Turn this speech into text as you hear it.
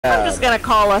I'm just gonna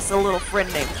call us a little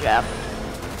friend named Jeff.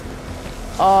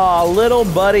 Aw, little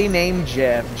buddy named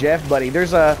Jeff. Jeff buddy.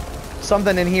 There's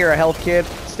something in here, a health kit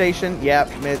station. Yep,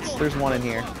 there's one in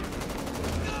here.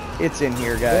 It's in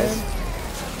here, guys.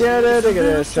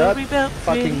 Shut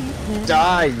fucking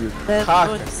die, you cock.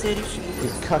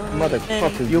 You cock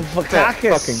motherfucker. You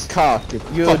fucking cock.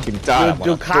 You fucking die. I'm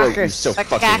gonna throw you so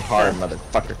fucking hard,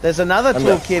 motherfucker. There's another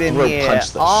toolkit in here.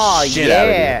 Punch the Oh, shit out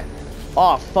of yeah.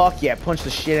 Oh, fuck yeah. Punch the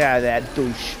shit out of that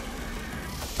douche.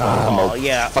 Oh,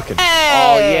 yeah. Fucking.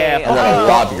 Oh, yeah. I'm gonna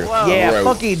rob your Yeah,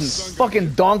 throat.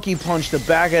 fucking donkey punch the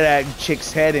back of that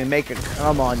chick's head and make her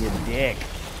come on your dick.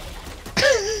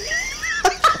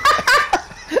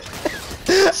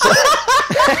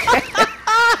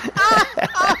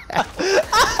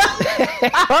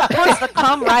 Punch the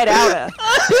cum right out of.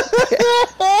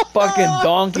 Fucking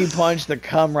donkey punch the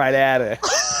cum right at her.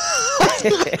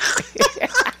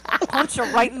 Punch her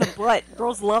right in the butt.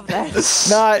 Girls love that.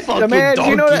 Nah, man, do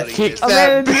you know what?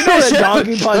 Man, do you know what a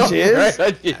donkey punch is?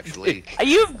 Actually,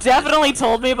 You've definitely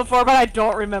told me before, but I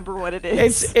don't remember what it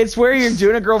is. It's where you're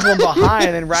doing a girl from behind,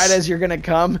 and right as you're gonna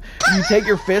come, you take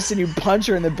your fist and you punch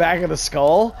her in the back of the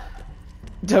skull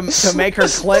to make her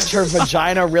clench her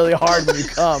vagina really hard when you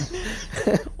come.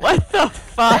 What the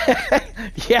fuck?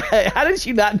 Yeah, how did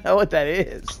you not know what that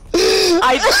is?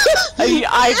 I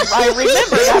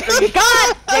remembered after you.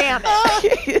 God damn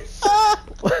it!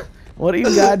 What are you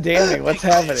goddamming? What's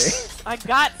happening? I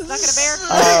got stuck in a bear.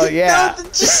 Oh yeah. I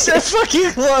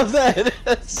fucking love that.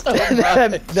 That's so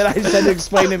Then I said to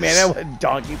explain to Amanda what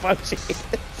donkey punching is.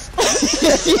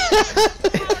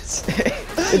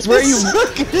 It's where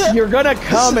you're gonna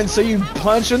come, and so you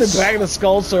punch her in the back of the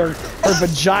skull so her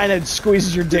vagina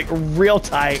squeezes your dick real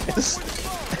tight.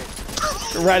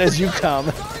 Right as you come.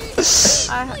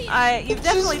 You've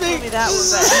definitely told me that one,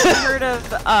 but have you heard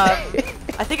of,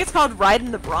 I think it's called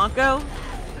riding the Bronco?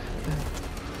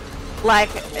 Like,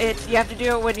 you have to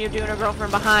do it when you're doing a girl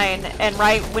from behind, and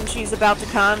right when she's about to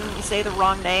come, you say the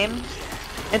wrong name.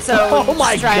 And so oh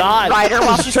my god! And ride her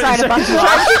while she's trying to bust you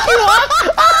off.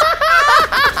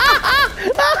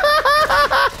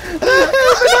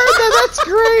 That's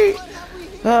great!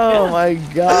 Oh my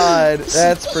god,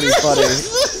 that's pretty funny.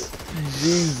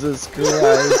 Jesus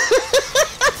Christ.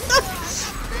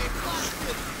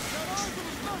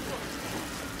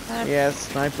 Yeah,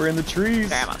 sniper in the trees.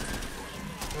 Damn it.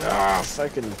 Ah,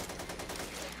 fucking.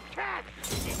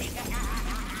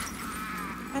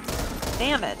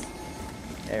 Damn it.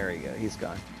 There we go, he's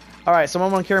gone. Alright,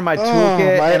 someone want to carry my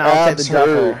toolkit, and I'll take the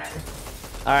duffel.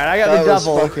 Alright, I got the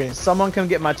duffel. Someone come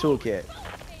get my toolkit.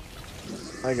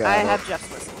 I have Jeff's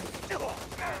whistle.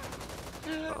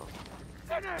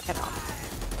 Get off.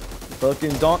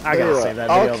 Fucking don't. I gotta say that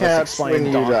video of us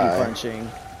explaining donkey punching.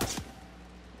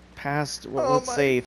 Past, let's say